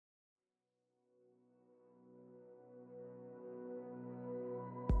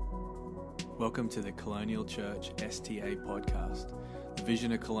Welcome to the Colonial Church STA podcast. The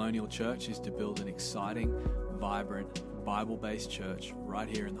vision of Colonial Church is to build an exciting, vibrant, Bible-based church right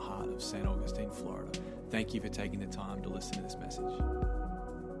here in the heart of St. Augustine, Florida. Thank you for taking the time to listen to this message.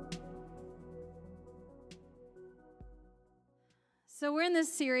 So we're in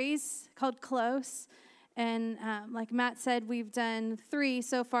this series called Close, and like Matt said, we've done 3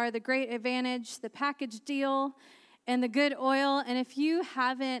 so far: the Great Advantage, the Package Deal, and the Good Oil. And if you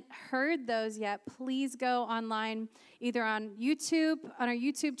haven't heard those yet, please go online, either on YouTube, on our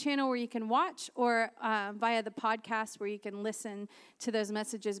YouTube channel where you can watch, or via the podcast where you can listen to those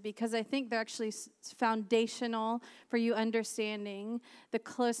messages, because I think they're actually foundational for you understanding the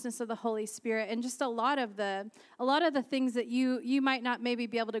closeness of the Holy Spirit and just a lot of the things that you might not maybe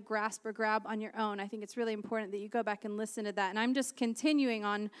be able to grasp or grab on your own. I think it's really important that you go back and listen to that. And I'm just continuing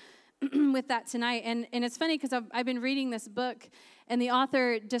on with that tonight. And it's funny because I've been reading this book, and the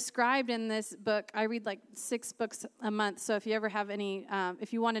author described in this book, I read like 6 books a month, so if you ever have any,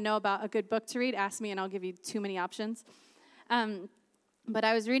 if you want to know about a good book to read, ask me and I'll give you too many options. But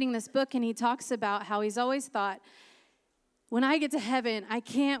I was reading this book, and he talks about how he's always thought, when I get to heaven, I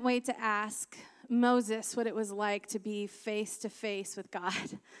can't wait to ask Moses what it was like to be face to face with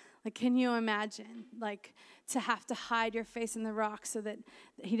God. Like, can you imagine, like, to have to hide your face in the rock so that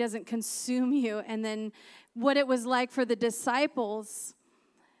he doesn't consume you? And then what it was like for the disciples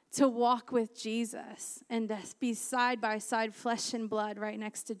to walk with Jesus and to be side by side, flesh and blood, right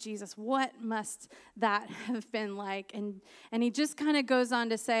next to Jesus. What must that have been like? And he just kind of goes on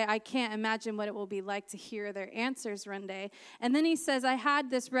to say, I can't imagine what it will be like to hear their answers one day. And then he says, I had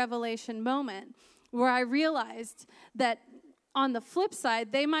this revelation moment where I realized that on the flip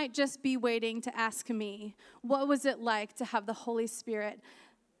side, they might just be waiting to ask me, what was it like to have the Holy Spirit,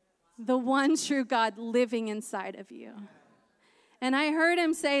 the one true God, living inside of you? And I heard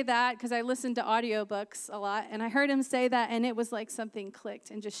him say that because I listened to audiobooks a lot, and I heard him say that, and it was like something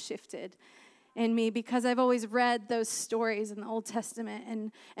clicked and just shifted in me, because I've always read those stories in the Old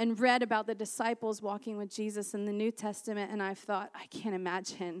Testament and read about the disciples walking with Jesus in the New Testament, and I've thought, I can't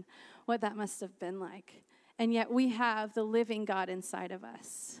imagine what that must have been like. And yet we have the living God inside of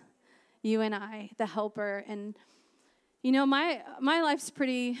us, you and I, the helper. And, you know, my life's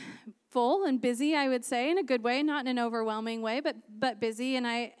pretty full and busy, I would say, in a good way, not in an overwhelming way, but busy.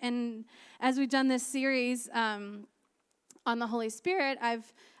 And as we've done this series on the Holy Spirit,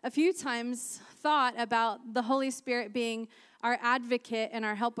 I've a few times thought about the Holy Spirit being our advocate and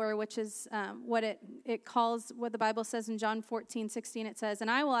our helper, which is what it calls, what the Bible says in John 14:16. It says,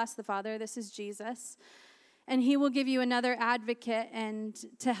 and I will ask the Father, this is Jesus, and he will give you another advocate and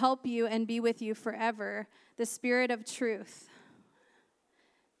to help you and be with you forever, the Spirit of truth.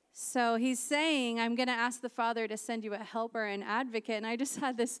 So he's saying, I'm going to ask the Father to send you a helper and advocate. And I just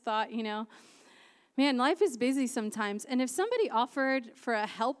had this thought, you know, man, life is busy sometimes. And if somebody offered for a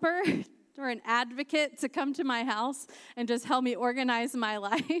helper or an advocate to come to my house and just help me organize my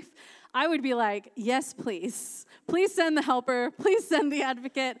life, I would be like, yes, please. Please send the helper. Please send the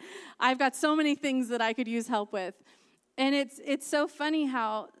advocate. I've got so many things that I could use help with. And it's so funny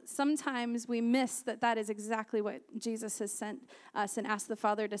how sometimes we miss that is exactly what Jesus has sent us and asked the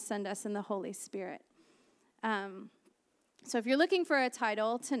Father to send us in the Holy Spirit. So if you're looking for a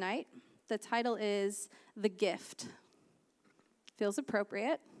title tonight, the title is The Gift. Feels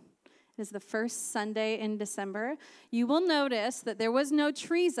appropriate. It is the first Sunday in December. You will notice that there was no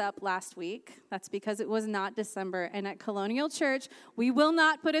trees up last week. That's because it was not December. And at Colonial Church, we will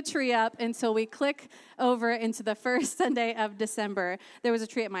not put a tree up until we click over into the first Sunday of December. There was a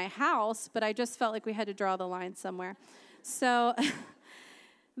tree at my house, but I just felt like we had to draw the line somewhere. So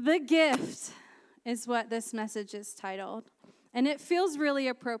The Gift is what this message is titled. And it feels really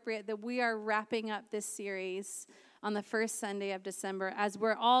appropriate that we are wrapping up this series on the first Sunday of December, as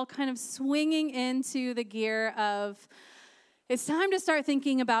we're all kind of swinging into the gear of, it's time to start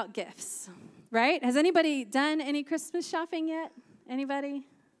thinking about gifts, right? Has anybody done any Christmas shopping yet? Anybody?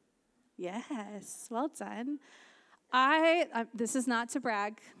 Yes, well done. This is not to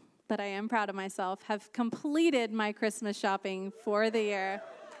brag, but I am proud of myself, have completed my Christmas shopping for the year.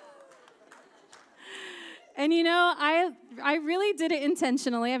 And, you know, I really did it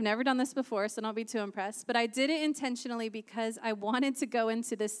intentionally. I've never done this before, so don't be too impressed. But I did it intentionally because I wanted to go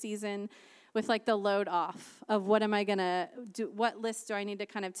into this season with, like, the load off of what am I going to do, what list do I need to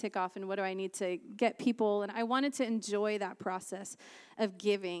kind of tick off, and what do I need to get people. And I wanted to enjoy that process of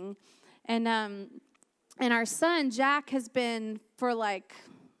giving. And our son, Jack, has been for, like,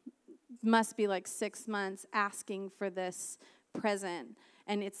 must be like 6 months asking for this present.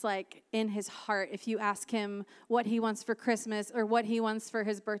 And it's like in his heart, if you ask him what he wants for Christmas or what he wants for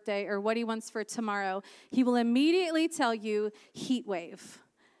his birthday or what he wants for tomorrow, he will immediately tell you heat wave.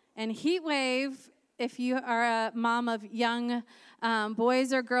 And heat wave, if you are a mom of young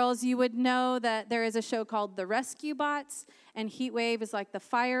boys or girls, you would know that there is a show called The Rescue Bots, and Heat Wave is like the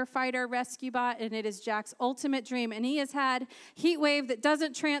firefighter rescue bot, and it is Jack's ultimate dream. And he has had Heat Wave that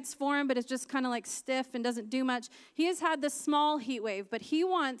doesn't transform, but is just kind of like stiff and doesn't do much. He has had the small Heat Wave, but he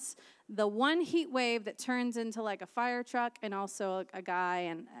wants the one Heat Wave that turns into like a fire truck and also a guy.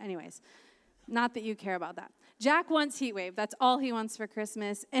 And anyways, not that you care about that. Jack wants Heat Wave. That's all he wants for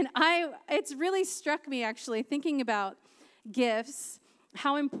Christmas. And it's really struck me, actually, thinking about gifts,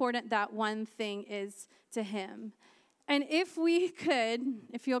 how important that one thing is to him. And if we could,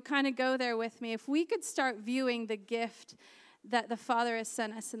 if you'll kind of go there with me, if we could start viewing the gift that the Father has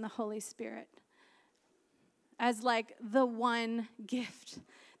sent us in the Holy Spirit as like the one gift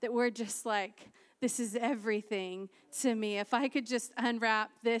that we're just like, this is everything to me. If I could just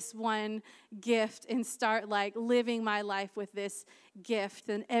unwrap this one gift and start like living my life with this gift,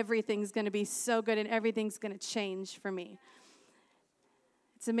 then everything's going to be so good and everything's going to change for me.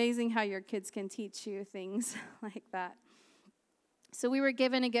 It's amazing how your kids can teach you things like that. So we were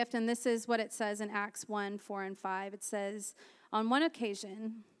given a gift, and this is what it says in Acts 1, 4, and 5. It says, on one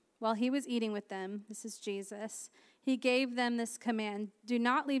occasion, while he was eating with them, this is Jesus, he gave them this command, do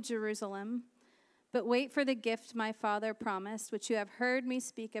not leave Jerusalem, but wait for the gift my Father promised, which you have heard me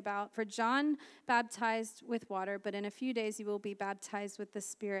speak about. For John baptized with water, but in a few days you will be baptized with the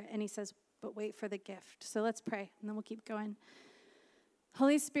Spirit. And he says, but wait for the gift. So let's pray, and then we'll keep going.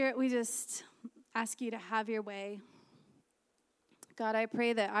 Holy Spirit, we just ask you to have your way. God, I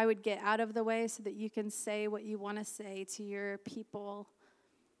pray that I would get out of the way so that you can say what you want to say to your people.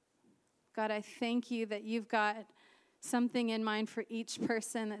 God, I thank you that you've got something in mind for each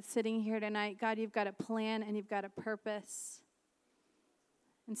person that's sitting here tonight. God, you've got a plan and you've got a purpose.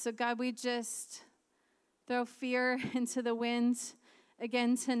 And so, God, we just throw fear into the wind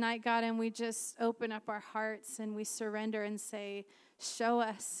again tonight, God, and we just open up our hearts and we surrender and say, show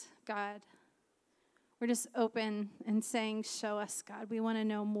us, God. We're just open and saying, show us, God. We want to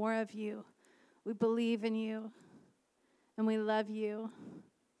know more of you. We believe in you, and we love you.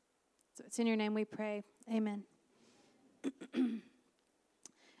 So it's in your name we pray. Amen.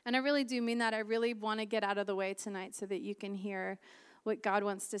 And I really do mean that. I really want to get out of the way tonight so that you can hear what God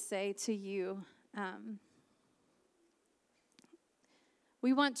wants to say to you.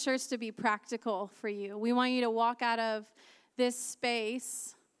 We want church to be practical for you. We want you to walk out of this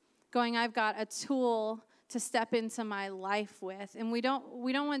space going, I've got a tool to step into my life with. And we don't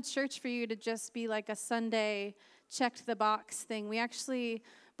want church for you to just be like a Sunday checked the box thing. We actually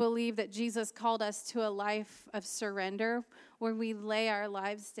believe that Jesus called us to a life of surrender where we lay our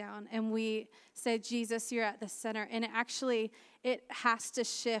lives down and we say, Jesus, you're at the center. And it has to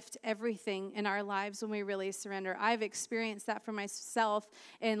shift everything in our lives when we really surrender. I've experienced that for myself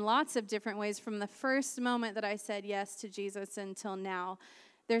in lots of different ways from the first moment that I said yes to Jesus until now.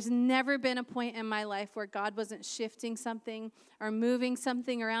 There's never been a point in my life where God wasn't shifting something or moving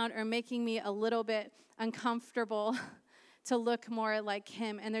something around or making me a little bit uncomfortable to look more like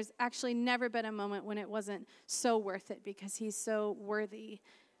him. And there's actually never been a moment when it wasn't so worth it because he's so worthy.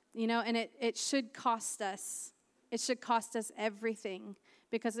 You know, and it should cost us. It should cost us everything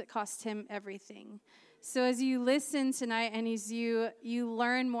because it cost him everything. So as you listen tonight and as you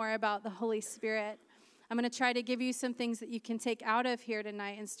learn more about the Holy Spirit, I'm going to try to give you some things that you can take out of here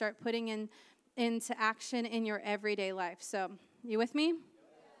tonight and start putting into action in your everyday life. So, you with me?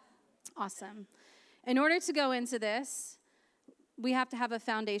 Awesome. In order to go into this, we have to have a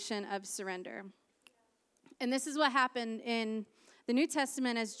foundation of surrender. And this is what happened in the New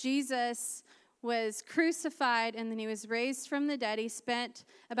Testament as Jesus was crucified and then he was raised from the dead. He spent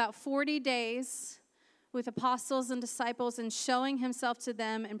about 40 days with apostles and disciples and showing himself to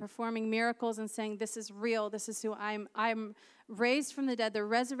them and performing miracles and saying, this is real, this is who I'm raised from the dead. The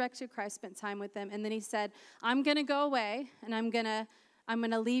resurrected Christ spent time with them. And then he said, I'm going to go away and I'm going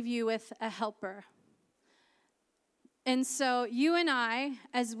to leave you with a helper. And so you and I,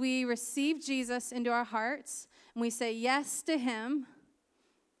 as we receive Jesus into our hearts and we say yes to him,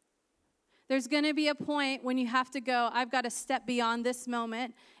 there's going to be a point when you have to go, I've got to step beyond this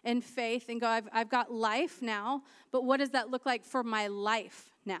moment in faith and go, I've got life now, but what does that look like for my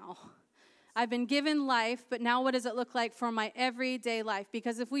life now? I've been given life, but now what does it look like for my everyday life?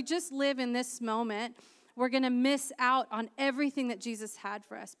 Because if we just live in this moment, we're going to miss out on everything that Jesus had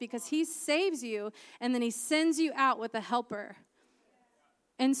for us because he saves you and then he sends you out with a helper.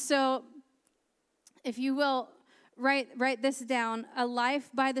 And so, if you will, write this down. A life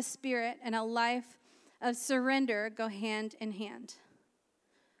by the Spirit and a life of surrender go hand in hand.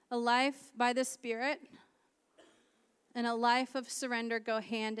 A life by the Spirit and a life of surrender go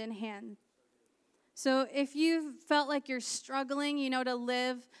hand in hand. So if you felt like you're struggling, to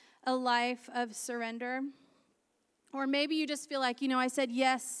live a life of surrender, or maybe you just feel like, I said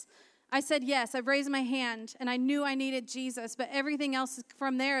yes, I've raised my hand, and I knew I needed Jesus, but everything else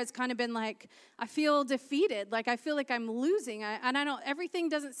from there has kind of been like, I feel defeated, like I feel like I'm losing, everything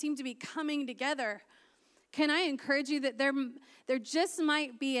doesn't seem to be coming together. Can I encourage you that there just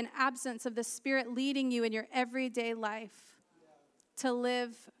might be an absence of the Spirit leading you in your everyday life to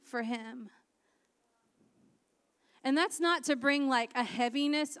live for Him? And that's not to bring like a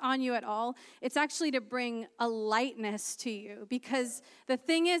heaviness on you at all. It's actually to bring a lightness to you. Because the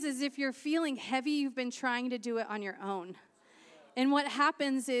thing is if you're feeling heavy, you've been trying to do it on your own. And what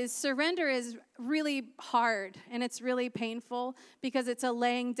happens is surrender is really hard and it's really painful because it's a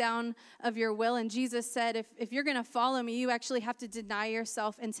laying down of your will. And Jesus said, if you're going to follow me, you actually have to deny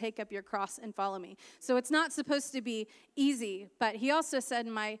yourself and take up your cross and follow me. So it's not supposed to be easy, but he also said,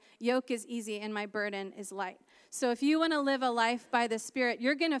 my yoke is easy and my burden is light. So if you want to live a life by the Spirit,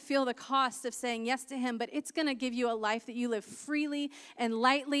 you're going to feel the cost of saying yes to Him, but it's going to give you a life that you live freely and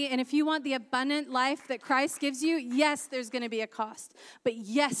lightly. And if you want the abundant life that Christ gives you, yes, there's going to be a cost. But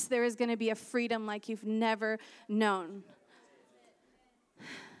yes, there is going to be a freedom like you've never known.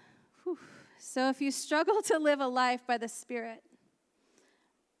 Whew. So if you struggle to live a life by the Spirit,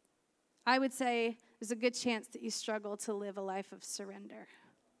 I would say there's a good chance that you struggle to live a life of surrender.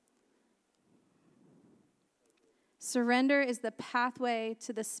 Surrender is the pathway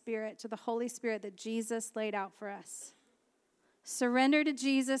to the Spirit, to the Holy Spirit that Jesus laid out for us. Surrender to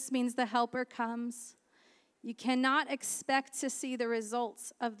Jesus means the Helper comes. You cannot expect to see the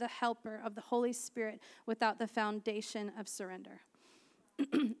results of the Helper, of the Holy Spirit, without the foundation of surrender.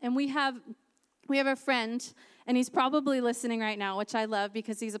 And we have a friend, and he's probably listening right now, which I love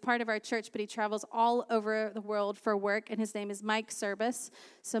because he's a part of our church, but he travels all over the world for work, and his name is Mike Service.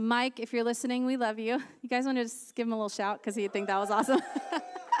 So Mike, if you're listening, we love you. You guys want to just give him a little shout because he'd think that was awesome?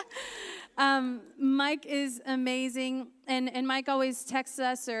 Mike is amazing, and Mike always texts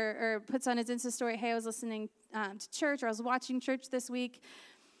us or puts on his Insta story, hey, I was listening to church, or I was watching church this week.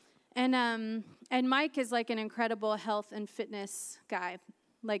 And Mike is like an incredible health and fitness guy.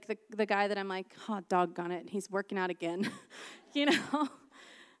 Like the guy that I'm like, oh, doggone it, he's working out again,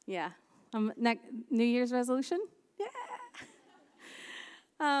 Yeah. New Year's resolution?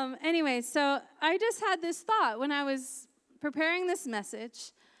 Yeah. Anyway, so I just had this thought when I was preparing this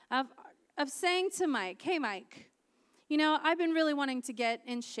message of saying to Mike, hey, Mike, I've been really wanting to get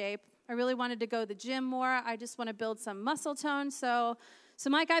in shape. I really wanted to go to the gym more. I just want to build some muscle tone. So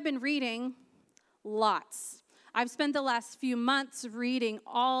Mike, I've been reading lots. I've spent the last few months reading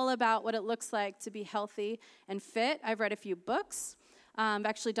all about what it looks like to be healthy and fit. I've read a few books. I've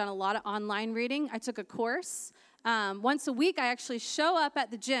actually done a lot of online reading. I took a course. Once a week, I actually show up at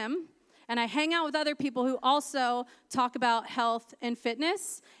the gym, and I hang out with other people who also talk about health and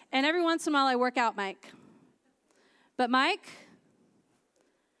fitness. And every once in a while, I work out Mike. But Mike,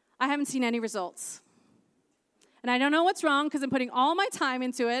 I haven't seen any results. And I don't know what's wrong because I'm putting all my time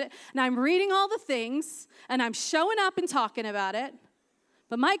into it, and I'm reading all the things, and I'm showing up and talking about it.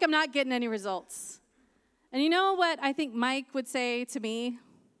 But Mike, I'm not getting any results. And you know what I think Mike would say to me?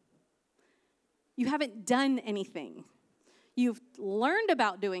 You haven't done anything. You've learned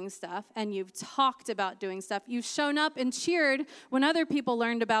about doing stuff, and you've talked about doing stuff. You've shown up and cheered when other people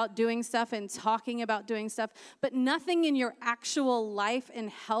learned about doing stuff and talking about doing stuff, but nothing in your actual life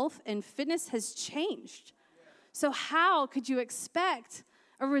and health and fitness has changed. So how could you expect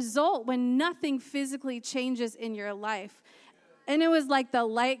a result when nothing physically changes in your life? And it was like the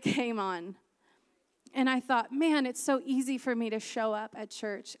light came on. And I thought, man, it's so easy for me to show up at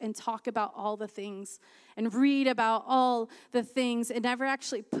church and talk about all the things and read about all the things and never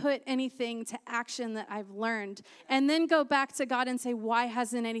actually put anything to action that I've learned. And then go back to God and say, why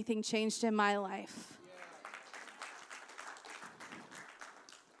hasn't anything changed in my life?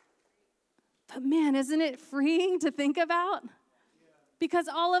 But man, isn't it freeing to think about? Because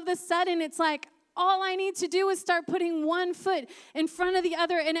all of a sudden, it's like, all I need to do is start putting one foot in front of the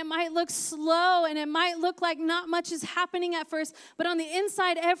other, and it might look slow, and it might look like not much is happening at first, but on the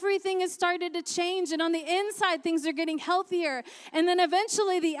inside, everything has started to change, and on the inside, things are getting healthier, and then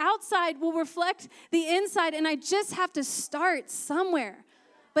eventually the outside will reflect the inside, and I just have to start somewhere.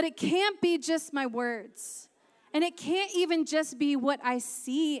 But it can't be just my words. And it can't even just be what I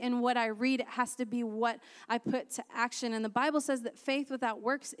see and what I read. It has to be what I put to action. And the Bible says that faith without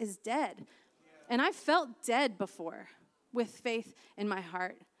works is dead. And I felt dead before with faith in my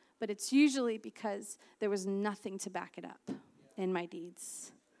heart, but it's usually because there was nothing to back it up in my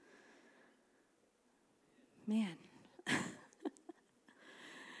deeds. Man.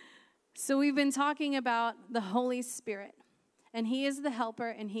 So we've been talking about the Holy Spirit, and he is the helper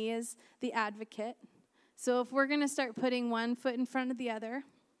and he is the advocate. So if we're going to start putting one foot in front of the other,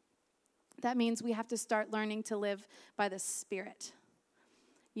 that means we have to start learning to live by the Spirit.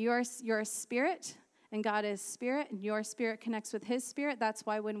 You're a spirit, and God is spirit, and your spirit connects with his spirit. That's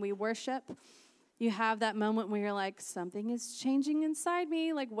why when we worship, you have that moment where you're like, something is changing inside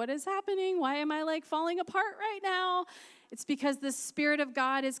me. Like, what is happening? Why am I like falling apart right now? It's because the Spirit of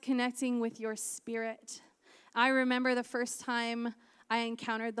God is connecting with your spirit. I remember the first time I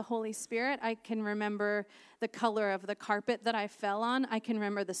encountered the Holy Spirit. I can remember the color of the carpet that I fell on. I can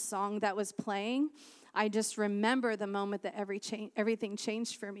remember the song that was playing. I just remember the moment that everything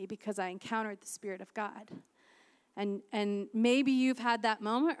changed for me because I encountered the Spirit of God. And maybe you've had that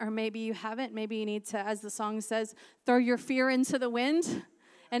moment, or maybe you haven't. Maybe you need to, as the song says, throw your fear into the wind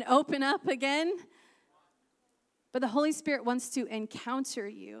and open up again. But the Holy Spirit wants to encounter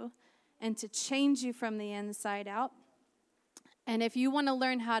you and to change you from the inside out. And if you want to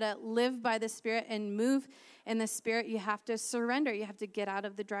learn how to live by the Spirit and move in the Spirit, you have to surrender. You have to get out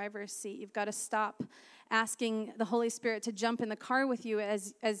of the driver's seat. You've got to stop asking the Holy Spirit to jump in the car with you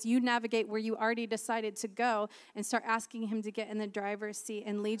as you navigate where you already decided to go, and start asking him to get in the driver's seat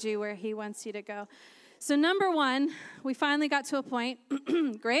and lead you where he wants you to go. So number one, we finally got to a point.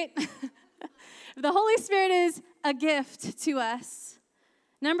 Great. The Holy Spirit is a gift to us.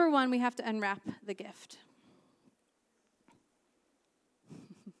 Number one, we have to unwrap the gift.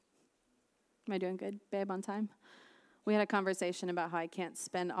 Am I doing good, babe, on time? We had a conversation about how I can't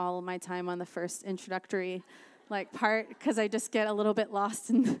spend all of my time on the first introductory part because I just get a little bit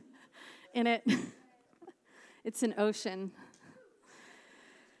lost in it. It's an ocean.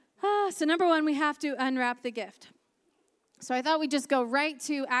 So number one, we have to unwrap the gift. So I thought we'd just go right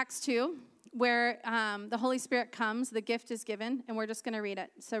to Acts 2, where the Holy Spirit comes, the gift is given, and we're just going to read it.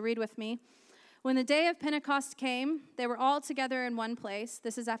 So read with me. When the day of Pentecost came, they were all together in one place.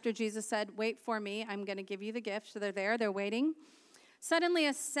 This is after Jesus said, "Wait for me, I'm going to give you the gift." So they're there, they're waiting. Suddenly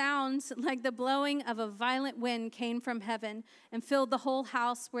a sound like the blowing of a violent wind came from heaven and filled the whole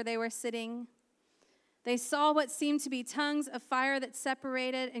house where they were sitting. They saw what seemed to be tongues of fire that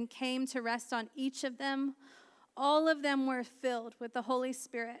separated and came to rest on each of them. All of them were filled with the Holy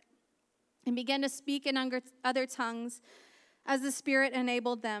Spirit and began to speak in other tongues as the Spirit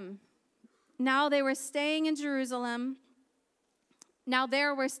enabled them. Now there were staying in Jerusalem,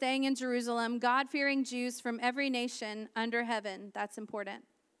 God-fearing Jews from every nation under heaven. That's important.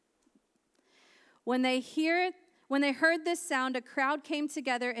 When they heard this sound, a crowd came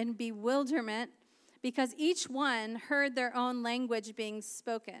together in bewilderment because each one heard their own language being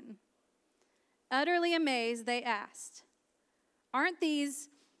spoken. Utterly amazed, they asked, Aren't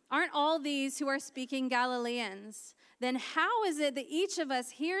all these who are speaking Galileans? Then how is it that each of us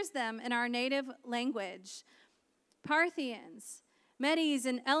hears them in our native language? Parthians, Medes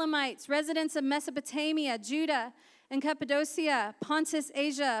and Elamites, residents of Mesopotamia, Judah and Cappadocia, Pontus,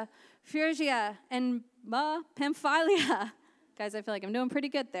 Asia, Phrygia, and Pamphylia. Guys, I feel like I'm doing pretty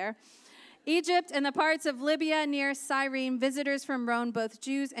good there. Egypt and the parts of Libya near Cyrene, visitors from Rome, both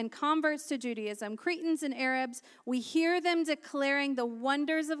Jews and converts to Judaism, Cretans and Arabs, we hear them declaring the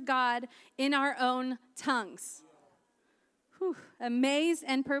wonders of God in our own tongues. Amazed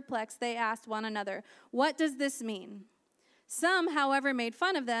and perplexed, they asked one another, "What does this mean?" Some, however, made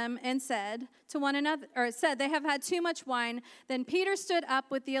fun of them and said to one another, they have had too much wine. Then Peter stood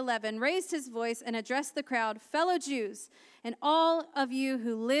up with the 11, raised his voice, and addressed the crowd, "Fellow Jews, and all of you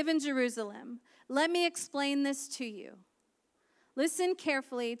who live in Jerusalem, let me explain this to you. Listen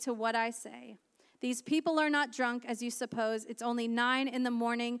carefully to what I say. These people are not drunk, as you suppose. It's only 9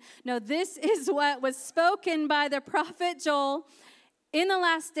 a.m. No, this is what was spoken by the prophet Joel. In the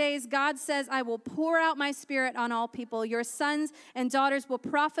last days, God says, I will pour out my Spirit on all people. Your sons and daughters will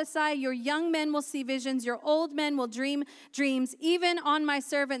prophesy. Your young men will see visions. Your old men will dream dreams. Even on my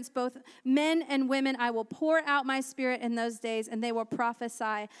servants, both men and women, I will pour out my Spirit in those days, and they will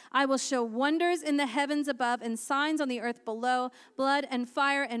prophesy. I will show wonders in the heavens above and signs on the earth below, blood and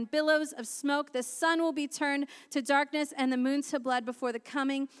fire and billows of smoke. The sun will be turned to darkness and the moon to blood before the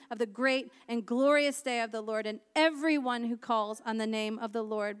coming of the great and glorious day of the Lord, and everyone who calls on the name of the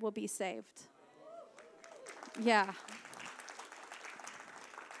Lord will be saved." Yeah.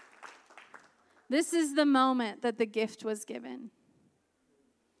 This is the moment that the gift was given.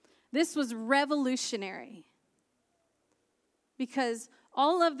 This was revolutionary because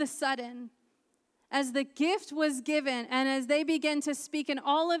all of the sudden, as the gift was given and as they began to speak in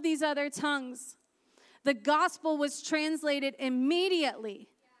all of these other tongues, the gospel was translated immediately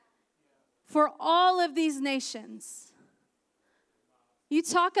for all of these nations. You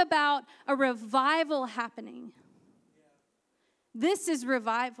talk about a revival happening. This is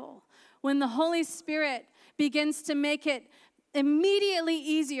revival. When the Holy Spirit begins to make it immediately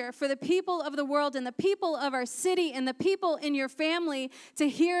easier for the people of the world and the people of our city and the people in your family to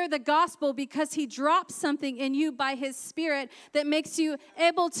hear the gospel, because he drops something in you by his Spirit that makes you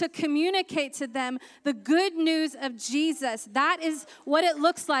able to communicate to them the good news of Jesus. That is what it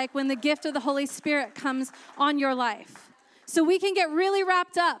looks like when the gift of the Holy Spirit comes on your life. So we can get really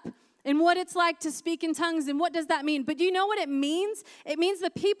wrapped up in what it's like to speak in tongues and what does that mean. But do you know what it means? It means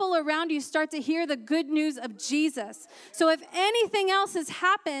the people around you start to hear the good news of Jesus. So if anything else has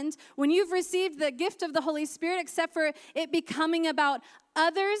happened when you've received the gift of the Holy Spirit, except for it becoming about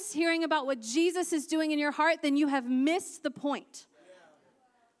others hearing about what Jesus is doing in your heart, then you have missed the point.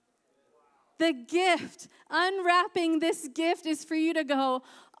 The gift, unwrapping this gift, is for you to go,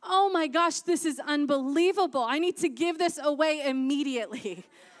 oh my gosh, this is unbelievable. I need to give this away immediately.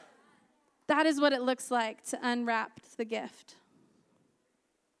 That is what it looks like to unwrap the gift.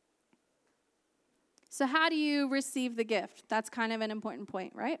 So how do you receive the gift? That's kind of an important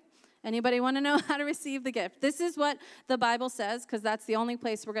point, right? Anybody want to know how to receive the gift? This is what the Bible says, because that's the only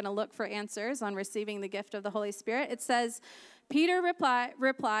place we're going to look for answers on receiving the gift of the Holy Spirit. It says, Peter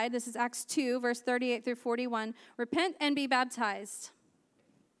replied, this is Acts 2, verse 38 through 41, repent and be baptized.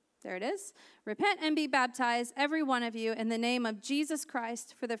 There it is. Repent and be baptized, every one of you, in the name of Jesus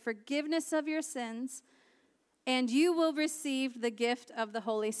Christ for the forgiveness of your sins, and you will receive the gift of the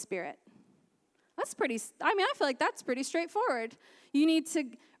Holy Spirit. That's I feel like that's pretty straightforward. You need to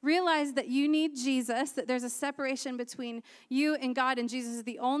realize that you need Jesus, that there's a separation between you and God, and Jesus is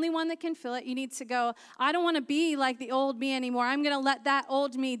the only one that can fill it. You need to go, I don't want to be like the old me anymore. I'm going to let that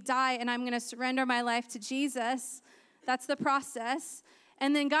old me die, and I'm going to surrender my life to Jesus. That's the process.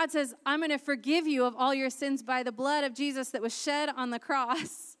 And then God says, I'm going to forgive you of all your sins by the blood of Jesus that was shed on the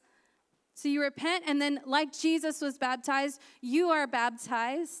cross. So you repent, and then like Jesus was baptized, you are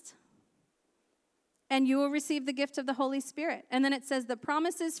baptized, and you will receive the gift of the Holy Spirit. And then it says, the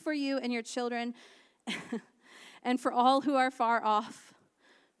promises for you and your children and for all who are far off,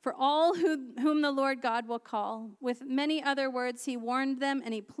 for all whom the Lord God will call. With many other words, he warned them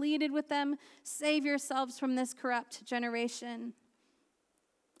and he pleaded with them, save yourselves from this corrupt generation.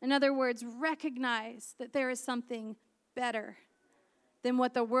 In other words, recognize that there is something better than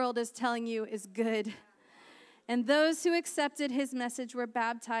what the world is telling you is good. And those who accepted his message were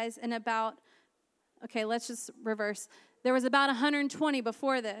baptized, and let's just reverse. There was about 120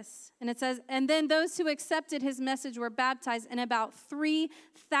 before this. And it says, and then those who accepted his message were baptized, and about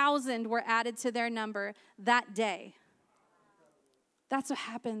 3,000 were added to their number that day. That's what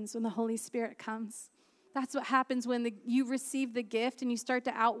happens when the Holy Spirit comes. That's what happens when you receive the gift and you start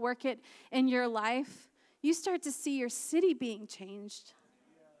to outwork it in your life. You start to see your city being changed.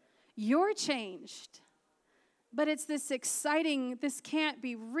 You're changed. But it's this exciting, this can't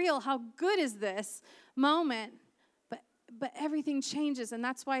be real, how good is this moment? But everything changes, and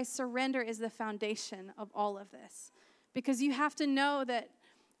that's why surrender is the foundation of all of this. Because you have to know that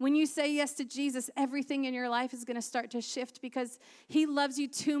when you say yes to Jesus, everything in your life is going to start to shift, because he loves you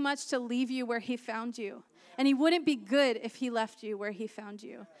too much to leave you where he found you. And he wouldn't be good if he left you where he found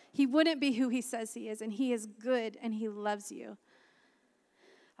you. He wouldn't be who he says he is, and he is good, and he loves you.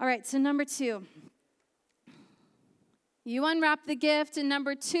 All right, so number 2. You unwrap the gift, and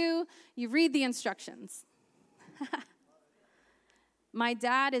number 2, you read the instructions. My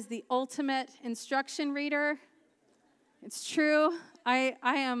dad is the ultimate instruction reader. It's true. I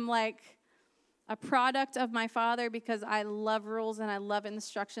am like a product of my father, because I love rules and I love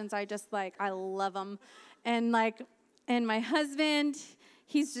instructions. I love them. And my husband,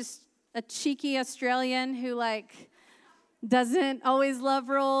 he's just a cheeky Australian who doesn't always love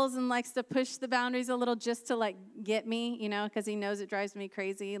rules and likes to push the boundaries a little just to get me, because he knows it drives me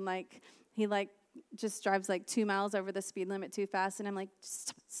crazy. And he just drives 2 miles over the speed limit too fast. And I'm like,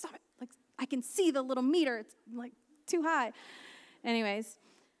 stop it. I can see the little meter. It's too high. Anyways,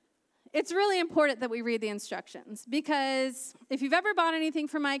 it's really important that we read the instructions, because if you've ever bought anything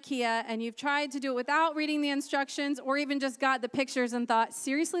from IKEA and you've tried to do it without reading the instructions, or even just got the pictures and thought,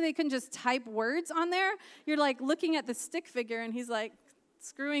 seriously, they couldn't just type words on there? You're looking at the stick figure and he's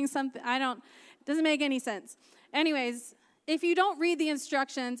screwing something. It doesn't make any sense. Anyways, if you don't read the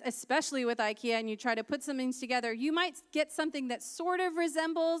instructions, especially with IKEA, and you try to put some things together, you might get something that sort of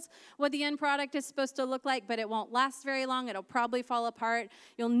resembles what the end product is supposed to look like, but it won't last very long. It'll probably fall apart.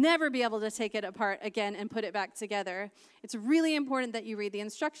 You'll never be able to take it apart again and put it back together. It's really important that you read the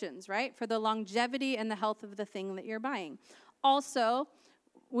instructions, right, for the longevity and the health of the thing that you're buying. Also,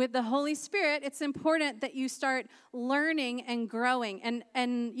 with the Holy Spirit, it's important that you start learning and growing.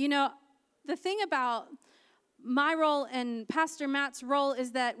 And you know, the thing about my role and Pastor Matt's role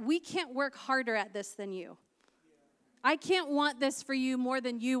is that we can't work harder at this than you. I can't want this for you more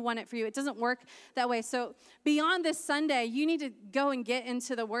than you want it for you. It doesn't work that way. So beyond this Sunday, you need to go and get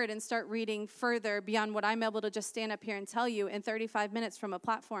into the Word and start reading further beyond what I'm able to just stand up here and tell you in 35 minutes from a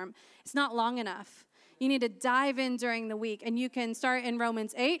platform. It's not long enough. You need to dive in during the week, and you can start in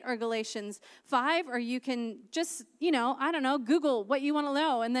Romans 8 or Galatians 5, or you can just, Google what you want to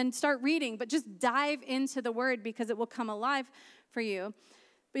know and then start reading, but just dive into the Word because it will come alive for you.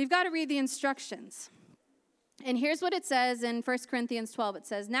 But you've got to read the instructions. And here's what it says in 1 Corinthians 12. It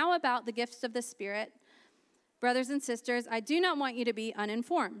says, "Now about the gifts of the Spirit, brothers and sisters, I do not want you to be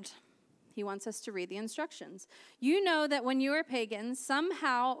uninformed." He wants us to read the instructions. "You know that when you were pagans,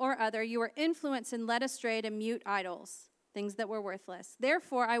 somehow or other you were influenced and led astray to mute idols, things that were worthless.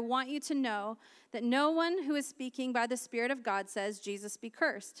 Therefore, I want you to know that no one who is speaking by the Spirit of God says, 'Jesus be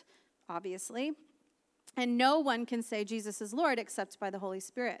cursed,' obviously. And no one can say Jesus is Lord except by the Holy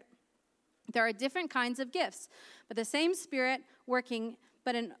Spirit. There are different kinds of gifts, but the same Spirit working,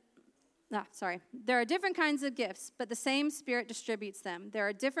 There are different kinds of gifts, but the same Spirit distributes them. There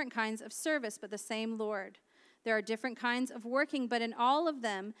are different kinds of service, but the same Lord. There are different kinds of working, but in all of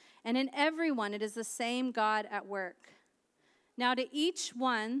them and in everyone it is the same God at work. Now to each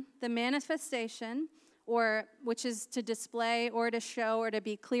one, the manifestation, which is to display or to show or to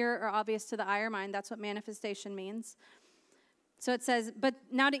be clear or obvious to the eye or mind. That's what manifestation means. So it says, but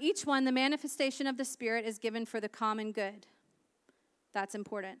now to each one, the manifestation of the Spirit is given for the common good. That's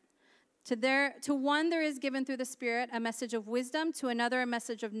important. To one there is given through the Spirit a message of wisdom, to another a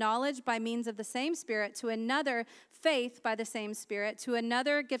message of knowledge by means of the same Spirit, to another faith by the same Spirit, to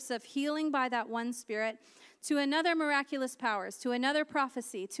another gifts of healing by that one Spirit, to another miraculous powers, to another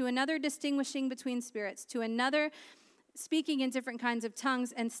prophecy, to another distinguishing between spirits, to another speaking in different kinds of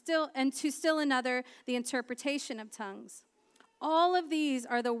tongues, and to still another the interpretation of tongues. All of these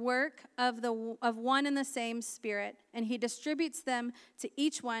are the work of one and the same Spirit, and he distributes them to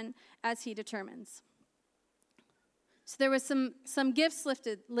each one as he determines. So there was some gifts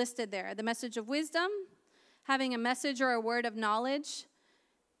listed there. The message of wisdom, having a message or a word of knowledge,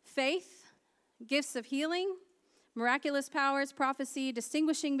 faith, gifts of healing, miraculous powers, prophecy,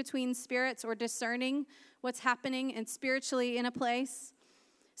 distinguishing between spirits or discerning what's happening and spiritually in a place,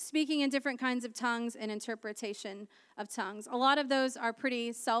 speaking in different kinds of tongues, and interpretation of tongues. A lot of those are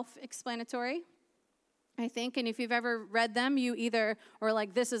pretty self-explanatory, I think. And if you've ever read them, you either were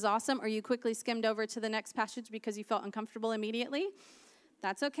like, this is awesome, or you quickly skimmed over to the next passage because you felt uncomfortable immediately.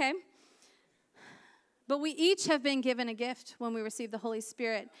 That's okay. But we each have been given a gift when we receive the Holy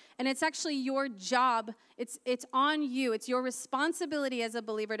Spirit. And it's actually your job. It's on you. It's your responsibility as a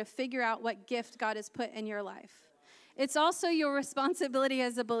believer to figure out what gift God has put in your life. It's also your responsibility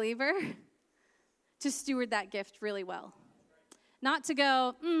as a believer to steward that gift really well. Not to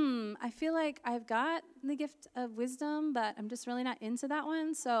go, I feel like I've got the gift of wisdom, but I'm just really not into that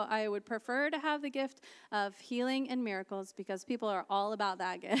one. So I would prefer to have the gift of healing and miracles because people are all about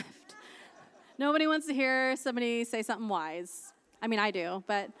that gift. Nobody wants to hear somebody say something wise. I mean, I do,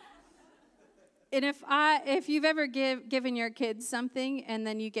 but... And if you've ever given your kids something and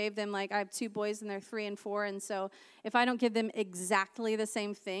then you gave them, like, I have 2 boys and they're 3 and 4, and so if I don't give them exactly the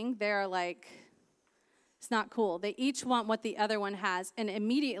same thing, they're like, it's not cool. They each want what the other one has, and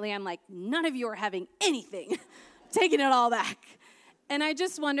immediately I'm like, none of you are having anything. Taking it all back. And I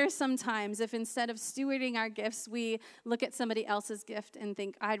just wonder sometimes if instead of stewarding our gifts, we look at somebody else's gift and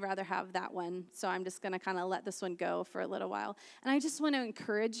think, I'd rather have that one, so I'm just going to kind of let this one go for a little while. And I just want to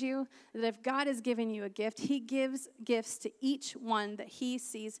encourage you that if God has given you a gift, he gives gifts to each one that he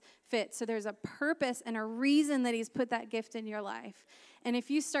sees fit. So there's a purpose and a reason that he's put that gift in your life. And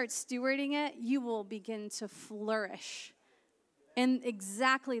if you start stewarding it, you will begin to flourish in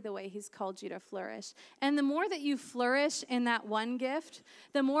exactly the way he's called you to flourish. And the more that you flourish in that one gift,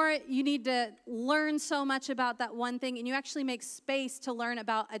 the more you need to learn so much about that one thing, and you actually make space to learn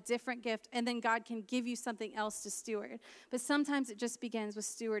about a different gift, and then God can give you something else to steward. But sometimes it just begins with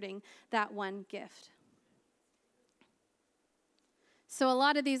stewarding that one gift. So a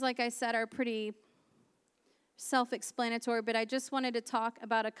lot of these, like I said, are pretty self-explanatory, but I just wanted to talk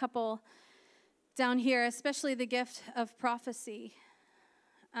about a couple down here, especially the gift of prophecy.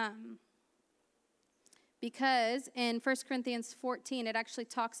 Because in 1 Corinthians 14, it actually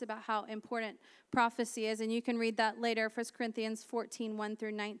talks about how important prophecy is, and you can read that later, 1 Corinthians 14, 1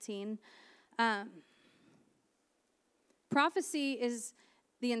 through 19. Prophecy is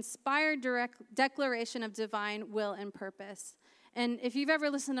the inspired direct declaration of divine will and purpose. And if you've ever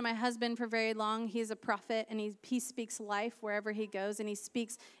listened to my husband for very long, he's a prophet, and he speaks life wherever he goes, and he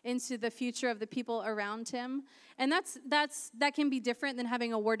speaks into the future of the people around him. And that can be different than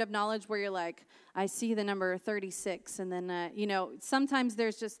having a word of knowledge where you're like, I see the number 36, and then, sometimes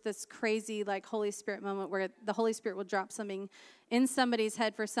there's just this crazy, like, Holy Spirit moment where the Holy Spirit will drop something in somebody's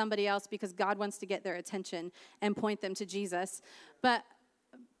head for somebody else because God wants to get their attention and point them to Jesus. But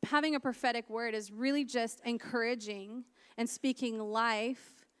having a prophetic word is really just encouraging and speaking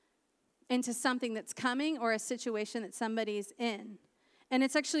life into something that's coming or a situation that somebody's in. And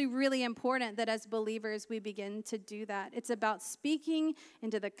it's actually really important that as believers we begin to do that. It's about speaking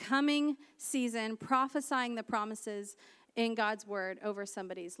into the coming season, prophesying the promises in God's word over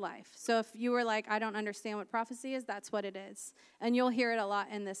somebody's life. So if you were like, I don't understand what prophecy is, that's what it is. And you'll hear it a lot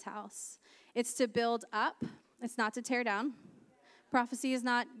in this house. It's to build up. It's not to tear down. Prophecy is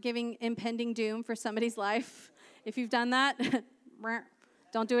not giving impending doom for somebody's life. If you've done that,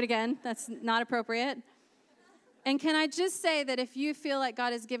 don't do it again. That's not appropriate. And can I just say that if you feel like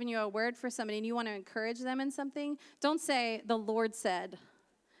God has given you a word for somebody and you want to encourage them in something, don't say, the Lord said,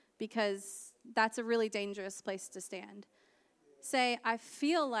 because that's a really dangerous place to stand. Say, I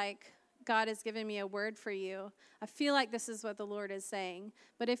feel like God has given me a word for you. I feel like this is what the Lord is saying.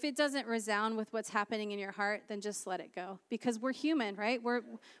 But if it doesn't resound with what's happening in your heart, then just let it go. Because we're human, right? We're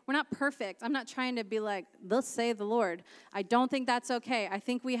not perfect. I'm not trying to be like, thus say the Lord. I don't think that's okay. I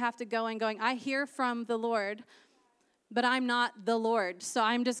think we have to go and going, I hear from the Lord, but I'm not the Lord. So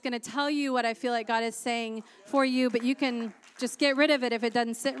I'm just going to tell you what I feel like God is saying for you, but you can just get rid of it if it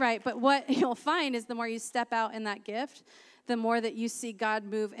doesn't sit right. But what you'll find is the more you step out in that gift, the more that you see God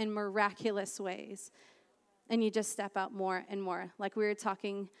move in miraculous ways. And you just step out more and more. Like we were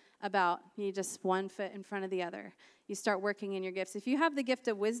talking about, you just one foot in front of the other. You start working in your gifts. If you have the gift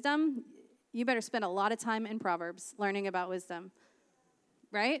of wisdom, you better spend a lot of time in Proverbs learning about wisdom.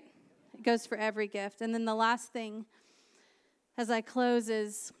 Right? It goes for every gift. And then the last thing, as I close,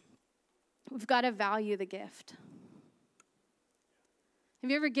 is we've got to value the gift. Have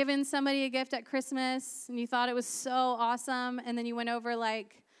you ever given somebody a gift at Christmas and you thought it was so awesome, and then you went over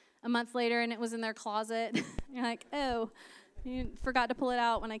like a month later and it was in their closet? You're like, oh, you forgot to pull it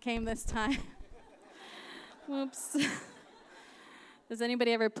out when I came this time. Whoops. Does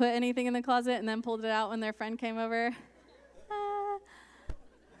anybody ever put anything in the closet and then pulled it out when their friend came over?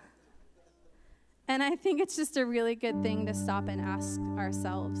 And I think it's just a really good thing to stop and ask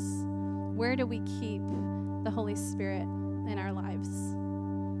ourselves, where do we keep the Holy Spirit in our lives?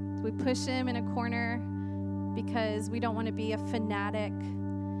 Do we push him in a corner because we don't want to be a fanatic,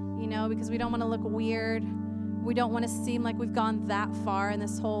 because we don't want to look weird? We don't want to seem like we've gone that far in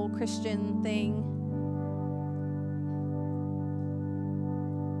this whole Christian thing.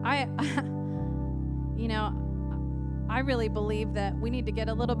 I really believe that we need to get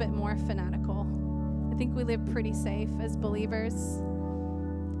a little bit more fanatical. I think we live pretty safe as believers,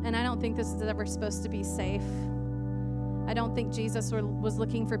 and I don't think this is ever supposed to be safe. I don't think Jesus was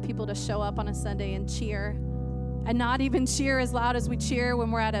looking for people to show up on a Sunday and cheer, and not even cheer as loud as we cheer when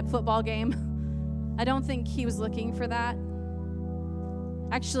we're at a football game. I don't think he was looking for that.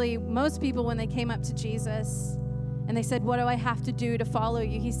 Actually, most people, when they came up to Jesus and they said, what do I have to do to follow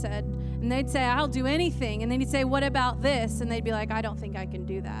you? He said, and they'd say, I'll do anything. And then he'd say, what about this? And they'd be like, I don't think I can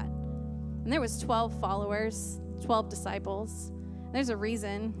do that. And there was 12 followers, 12 disciples. And there's a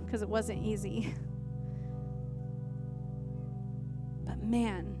reason, because it wasn't easy. But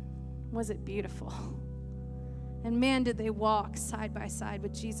man, was it beautiful. And man, did they walk side by side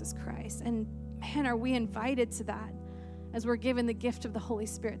with Jesus Christ. And man, are we invited to that as we're given the gift of the Holy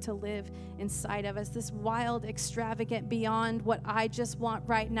Spirit to live inside of us. This wild, extravagant, beyond what I just want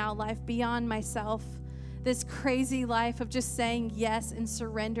right now life, beyond myself. This crazy life of just saying yes and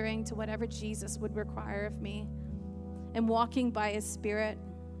surrendering to whatever Jesus would require of me and walking by his Spirit.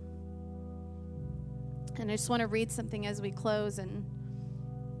 And I just want to read something as we close, and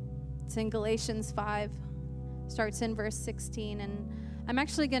it's in Galatians 5, starts in verse 16, and I'm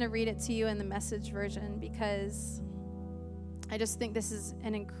actually going to read it to you in the Message version because I just think this is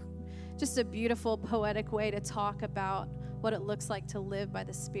just a beautiful, poetic way to talk about what it looks like to live by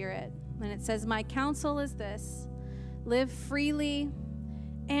the Spirit. And it says, my counsel is this: live freely,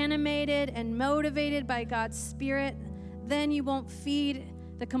 animated and motivated by God's Spirit. Then you won't feed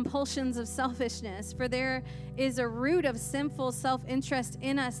the compulsions of selfishness, for there is a root of sinful self-interest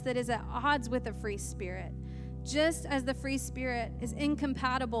in us that is at odds with the free spirit. Just as the free spirit is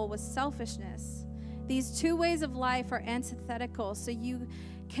incompatible with selfishness, these two ways of life are antithetical, so you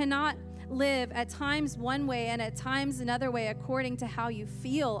cannot live at times one way and at times another way according to how you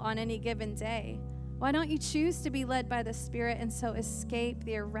feel on any given day. Why don't you choose to be led by the Spirit and so escape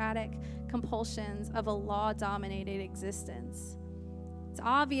the erratic compulsions of a law-dominated existence? It's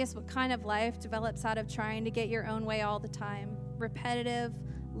obvious what kind of life develops out of trying to get your own way all the time. Repetitive,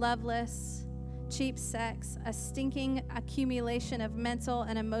 loveless, cheap sex, a stinking accumulation of mental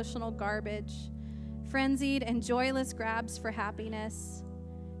and emotional garbage, frenzied and joyless grabs for happiness,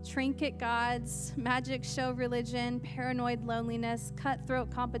 trinket gods, magic show religion, paranoid loneliness, cutthroat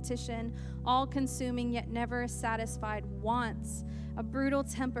competition, all-consuming yet never satisfied wants, a brutal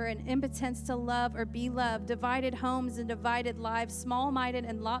temper and impotence to love or be loved, divided homes and divided lives, small-minded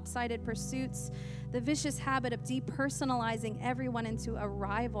and lopsided pursuits, the vicious habit of depersonalizing everyone into a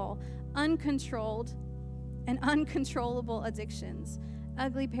rival, uncontrolled and uncontrollable addictions,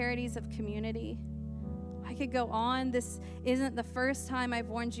 ugly parodies of community. I could go on. This isn't the first time I've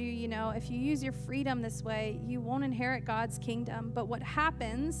warned you, if you use your freedom this way, you won't inherit God's kingdom. But what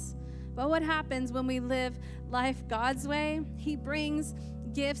happens when we live life God's way? He brings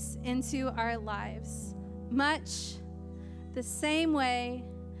gifts into our lives. Much the same way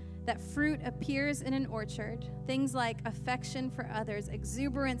that fruit appears in an orchard, things like affection for others,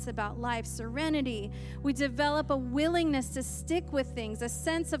 exuberance about life, serenity. We develop a willingness to stick with things, a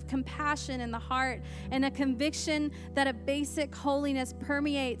sense of compassion in the heart, and a conviction that a basic holiness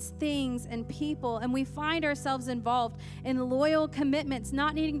permeates things and people. And we find ourselves involved in loyal commitments,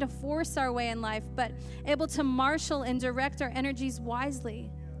 not needing to force our way in life, but able to marshal and direct our energies wisely.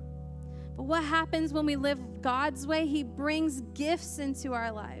 But what happens when we live God's way? He brings gifts into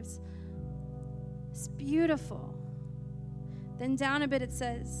our lives. It's beautiful. Then down a bit it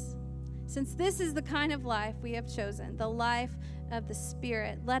says, since this is the kind of life we have chosen, the life of the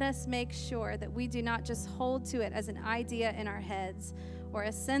Spirit, let us make sure that we do not just hold to it as an idea in our heads or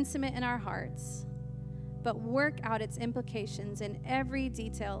a sentiment in our hearts, but work out its implications in every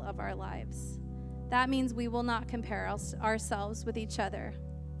detail of our lives. That means we will not compare ourselves with each other,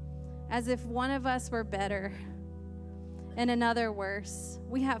 as if one of us were better and another worse.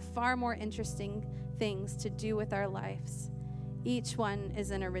 We have far more interesting things to do with our lives. Each one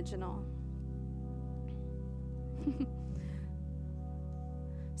is an original.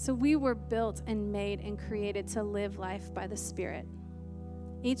 So we were built and made and created to live life by the Spirit.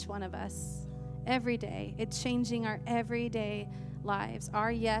 Each one of us, every day. It's changing our everyday lives.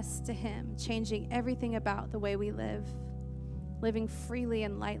 Our yes to Him, changing everything about the way we live. Living freely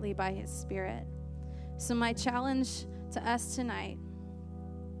and lightly by His Spirit. So my challenge to us tonight,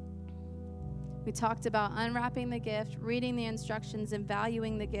 we talked about unwrapping the gift, reading the instructions, and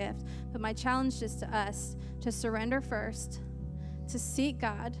valuing the gift. But my challenge is to us to surrender first, to seek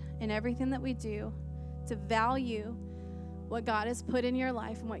God in everything that we do, to value what God has put in your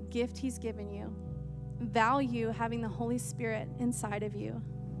life and what gift He's given you, value having the Holy Spirit inside of you,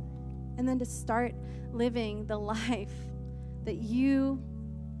 and then to start living the life that you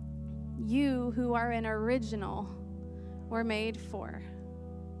who are an original were made for.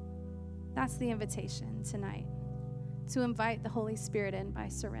 That's the invitation tonight, to invite the Holy Spirit in by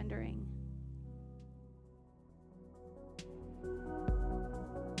surrendering.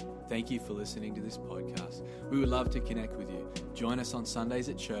 Thank you for listening to this podcast. We would love to connect with you. Join us on Sundays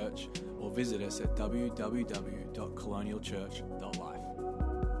at church or visit us at www.colonialchurch.life.